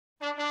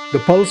The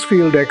Pulse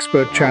Field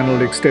Expert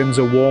channel extends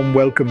a warm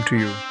welcome to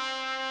you.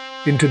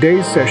 In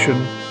today's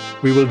session,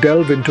 we will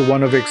delve into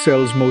one of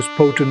Excel's most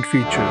potent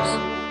features,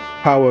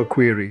 Power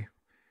Query.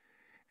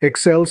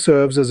 Excel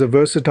serves as a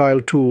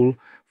versatile tool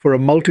for a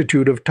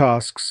multitude of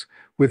tasks,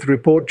 with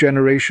report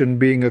generation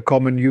being a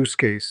common use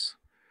case.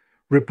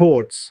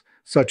 Reports,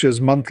 such as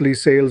monthly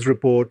sales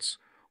reports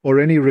or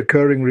any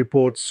recurring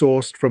reports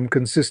sourced from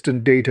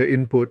consistent data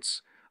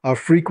inputs, are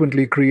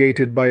frequently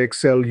created by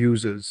Excel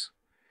users.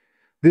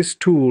 This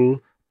tool,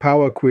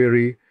 Power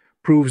Query,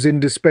 proves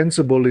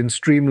indispensable in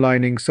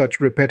streamlining such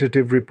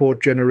repetitive report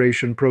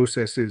generation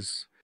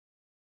processes.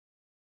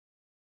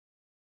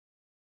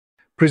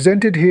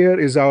 Presented here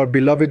is our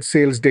beloved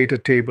sales data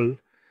table,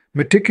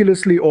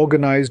 meticulously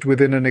organized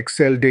within an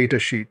Excel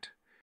datasheet.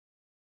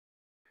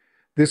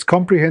 This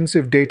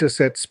comprehensive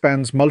dataset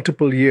spans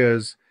multiple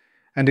years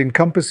and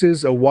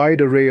encompasses a wide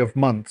array of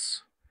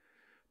months.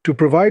 To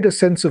provide a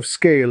sense of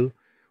scale,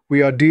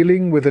 we are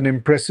dealing with an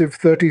impressive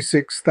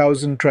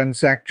 36,000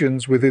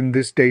 transactions within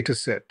this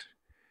dataset.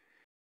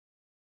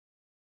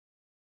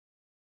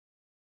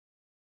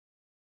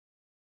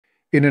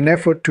 In an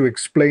effort to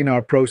explain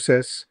our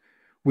process,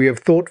 we have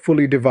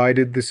thoughtfully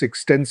divided this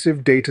extensive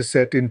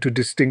dataset into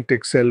distinct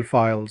Excel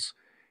files,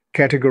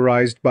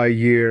 categorized by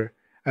year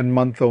and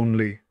month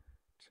only.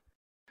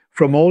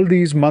 From all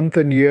these month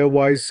and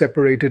year-wise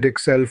separated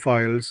Excel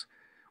files,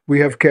 we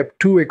have kept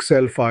two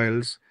Excel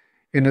files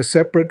in a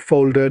separate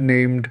folder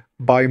named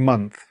By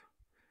Month.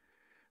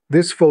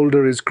 This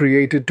folder is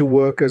created to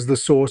work as the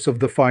source of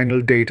the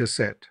final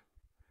dataset.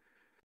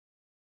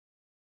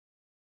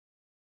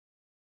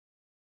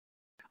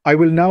 I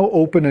will now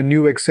open a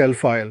new Excel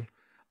file.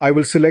 I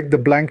will select the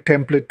blank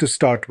template to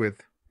start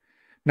with.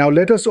 Now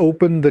let us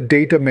open the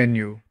Data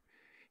menu.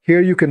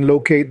 Here you can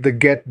locate the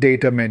Get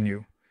Data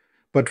menu.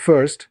 But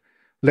first,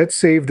 let's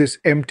save this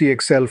empty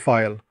Excel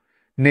file.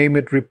 Name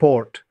it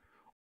Report,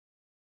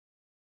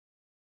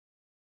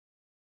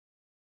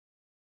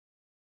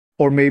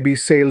 or maybe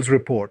Sales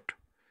Report.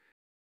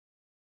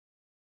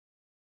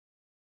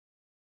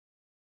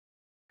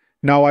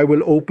 Now I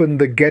will open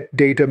the Get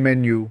Data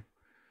menu.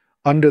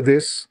 Under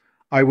this,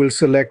 I will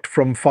select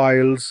from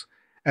Files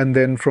and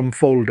then from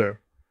Folder.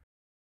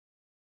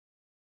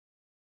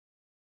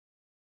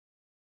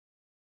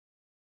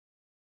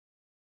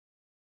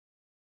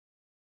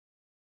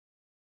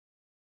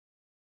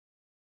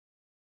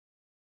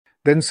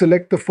 Then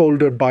select the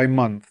folder By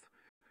Month,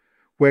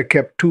 where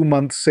kept 2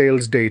 months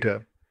sales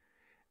data.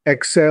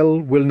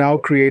 Excel will now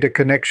create a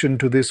connection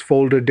to this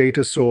folder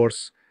data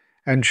source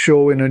and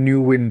show in a new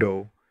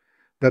window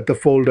that the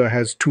folder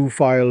has 2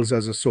 files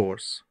as a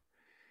source.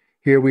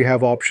 Here we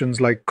have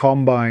options like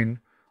Combine,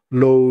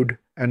 Load,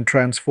 and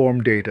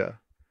Transform Data.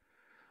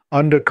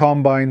 Under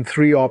Combine,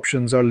 3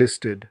 options are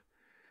listed.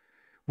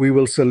 We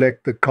will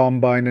select the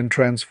Combine and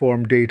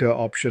Transform Data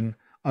option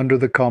under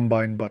the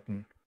Combine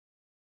button.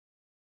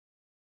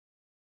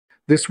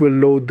 This will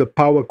load the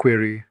Power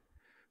Query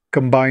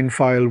Combine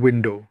File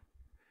window.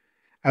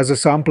 As a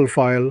sample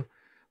file,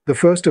 the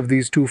first of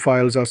these 2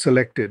 files are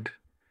selected.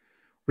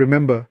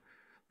 Remember,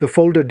 the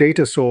folder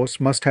data source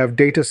must have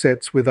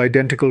datasets with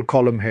identical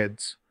column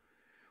heads.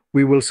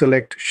 We will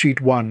select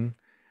Sheet 1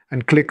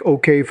 and click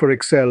OK for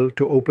Excel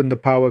to open the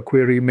Power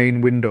Query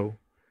main window.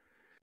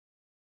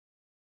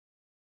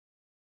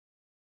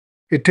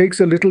 It takes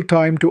a little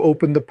time to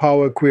open the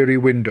Power Query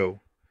window.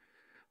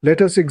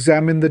 Let us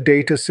examine the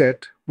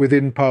dataset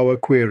within Power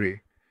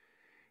Query.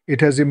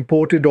 It has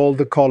imported all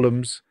the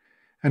columns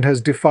and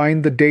has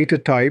defined the data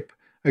type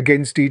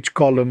against each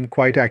column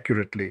quite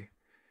accurately.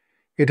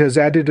 It has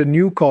added a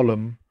new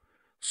column,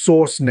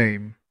 Source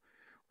Name,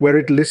 where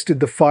it listed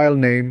the file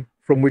name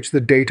from which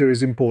the data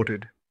is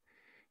imported.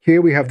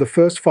 Here we have the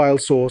first file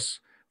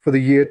source for the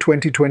year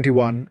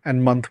 2021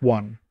 and month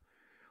 1.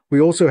 We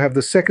also have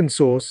the second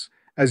source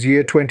as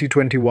year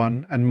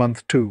 2021 and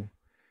month 2.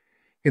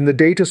 In the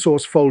data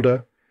source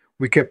folder,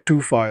 we kept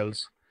 2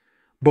 files.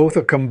 Both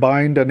are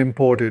combined and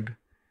imported,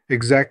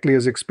 exactly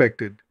as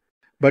expected.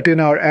 But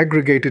in our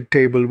aggregated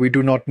table, we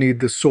do not need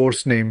the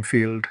source name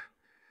field.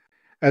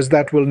 As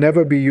that will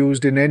never be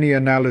used in any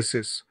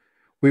analysis,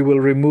 we will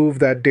remove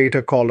that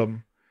data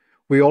column.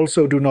 We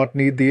also do not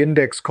need the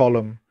index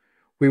column.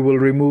 We will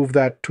remove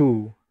that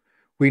too.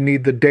 We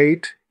need the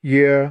date,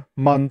 year,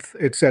 month,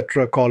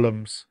 etc.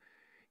 columns.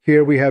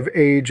 Here we have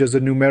age as a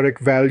numeric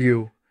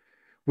value.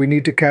 We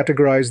need to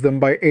categorize them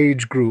by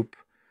age group.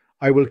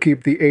 I will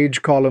keep the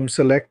age column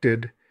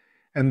selected,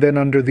 and then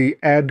under the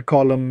Add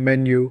Column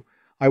menu,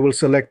 I will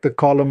select the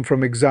Column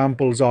from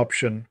Examples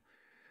option.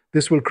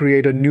 This will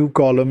create a new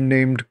column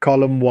named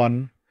Column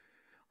 1.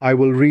 I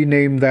will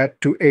rename that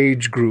to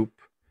Age Group.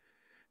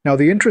 Now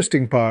the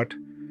interesting part,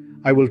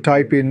 I will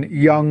type in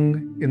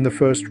Young in the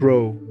first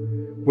row,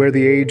 where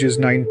the age is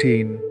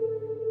 19.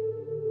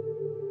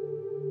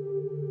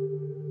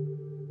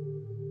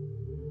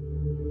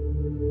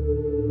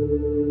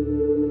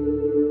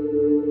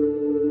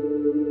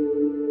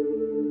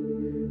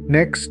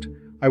 Next,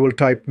 I will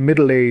type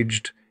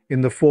middle-aged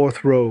in the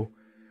 4th row,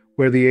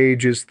 where the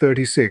age is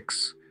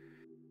 36.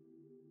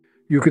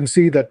 You can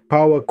see that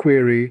Power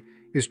Query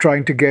is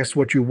trying to guess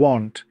what you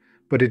want,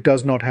 but it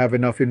does not have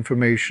enough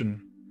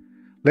information.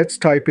 Let's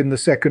type in the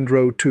second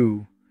row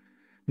too.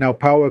 Now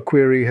Power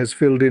Query has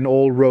filled in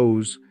all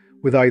rows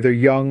with either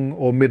young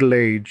or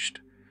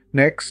middle-aged.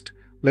 Next,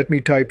 let me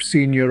type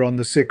senior on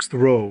the sixth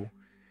row.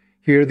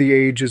 Here the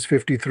age is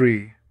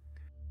 53.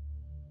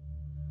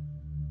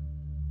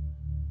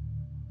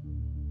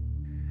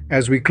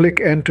 As we click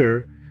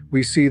Enter,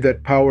 we see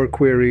that Power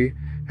Query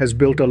has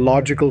built a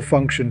logical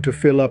function to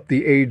fill up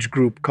the age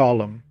group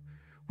column.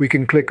 We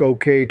can click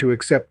OK to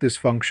accept this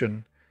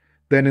function.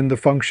 Then in the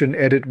function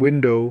Edit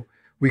window,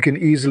 we can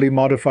easily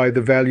modify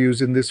the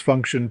values in this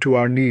function to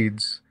our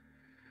needs.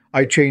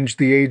 I changed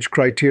the age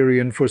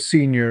criterion for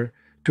senior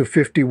to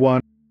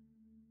 51,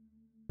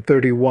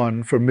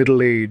 31 for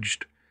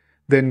middle-aged.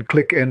 Then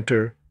click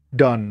Enter.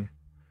 Done.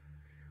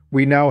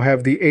 We now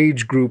have the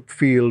age group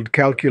field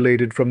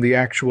calculated from the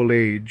actual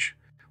age.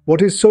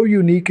 What is so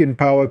unique in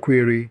Power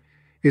Query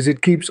is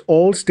it keeps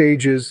all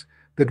stages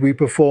that we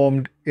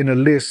performed in a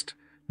list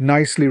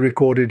nicely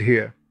recorded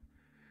here,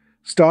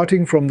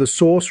 starting from the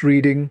source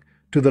reading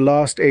to the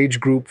last age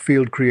group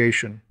field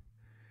creation.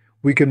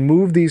 We can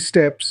move these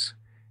steps,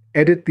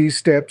 edit these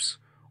steps,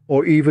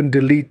 or even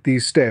delete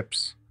these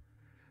steps.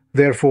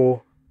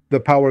 Therefore,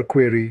 the Power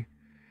Query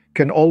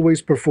can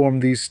always perform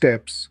these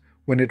steps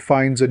when it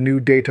finds a new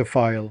data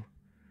file.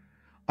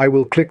 I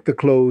will click the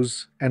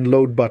Close and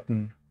Load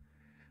button.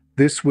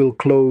 This will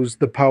close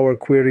the Power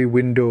Query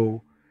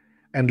window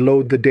and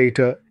load the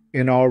data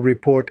in our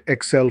report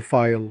Excel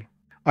file.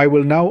 I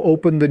will now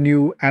open the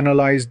new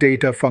Analyse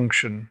Data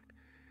function.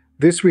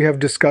 This we have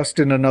discussed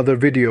in another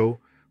video,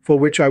 for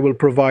which I will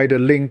provide a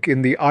link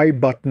in the I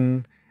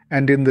button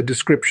and in the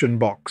description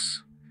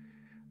box.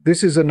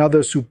 This is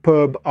another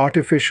superb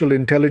artificial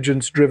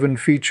intelligence-driven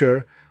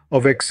feature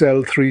of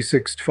Excel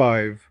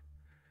 365.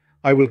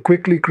 I will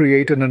quickly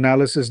create an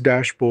analysis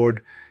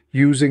dashboard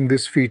using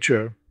this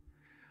feature.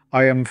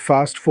 I am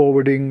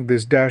fast-forwarding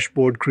this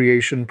dashboard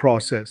creation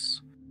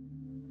process.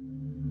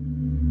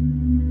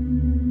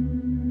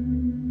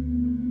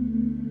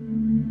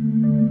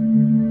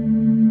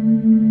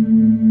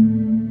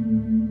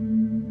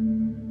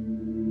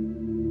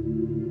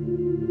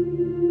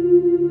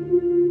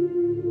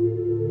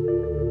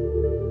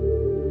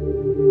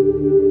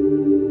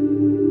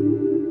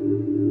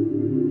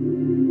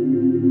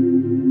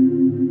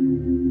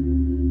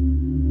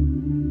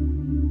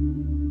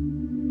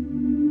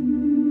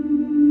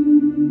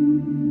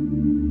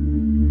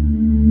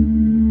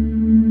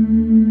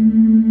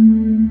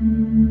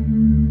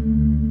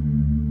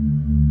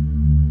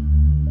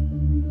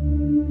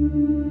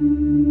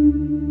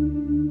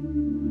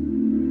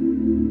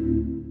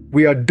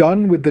 We are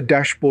done with the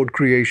dashboard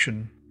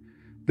creation.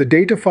 The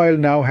data file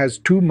now has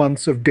 2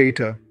 months of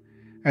data,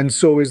 and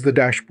so is the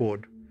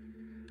dashboard.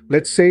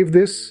 Let's save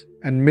this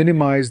and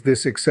minimize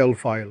this Excel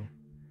file.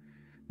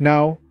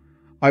 Now,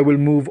 I will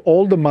move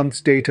all the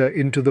month's data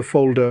into the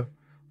folder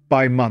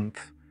by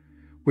month,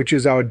 which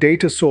is our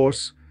data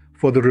source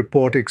for the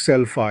report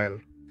Excel file.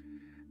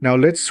 Now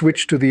let's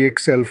switch to the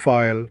Excel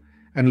file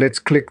and let's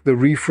click the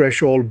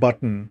Refresh All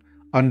button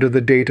under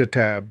the Data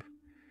tab.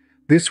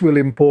 This will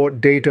import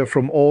data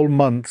from all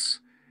months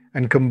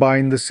and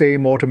combine the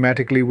same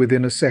automatically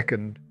within a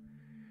second.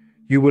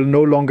 You will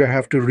no longer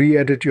have to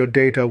re-edit your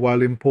data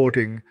while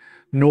importing,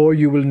 nor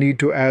you will need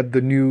to add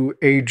the new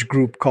age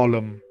group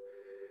column.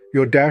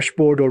 Your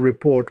dashboard or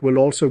report will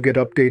also get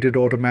updated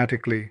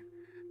automatically.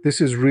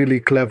 This is really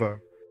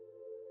clever.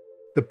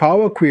 The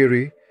Power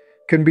Query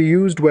can be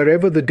used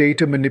wherever the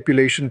data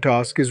manipulation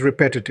task is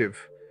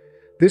repetitive.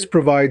 This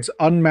provides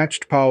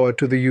unmatched power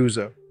to the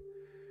user.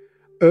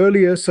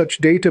 Earlier, such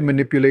data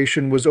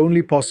manipulation was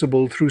only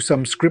possible through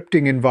some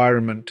scripting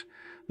environment,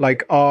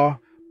 like R,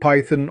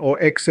 Python,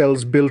 or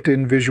Excel's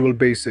built-in Visual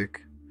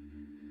Basic.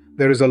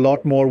 There is a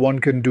lot more one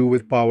can do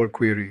with Power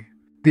Query.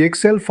 The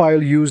Excel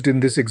file used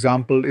in this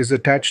example is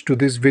attached to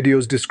this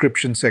video's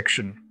description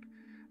section.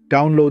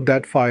 Download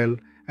that file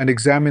and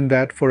examine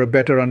that for a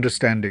better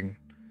understanding.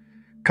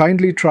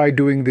 Kindly try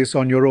doing this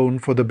on your own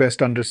for the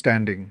best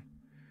understanding.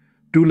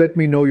 Do let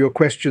me know your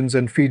questions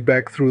and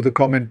feedback through the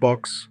comment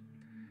box.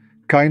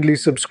 Kindly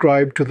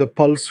subscribe to the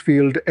Pulse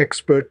Field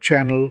Expert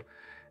channel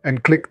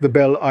and click the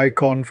bell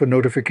icon for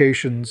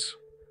notifications.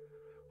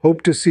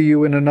 Hope to see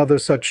you in another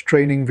such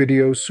training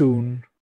video soon.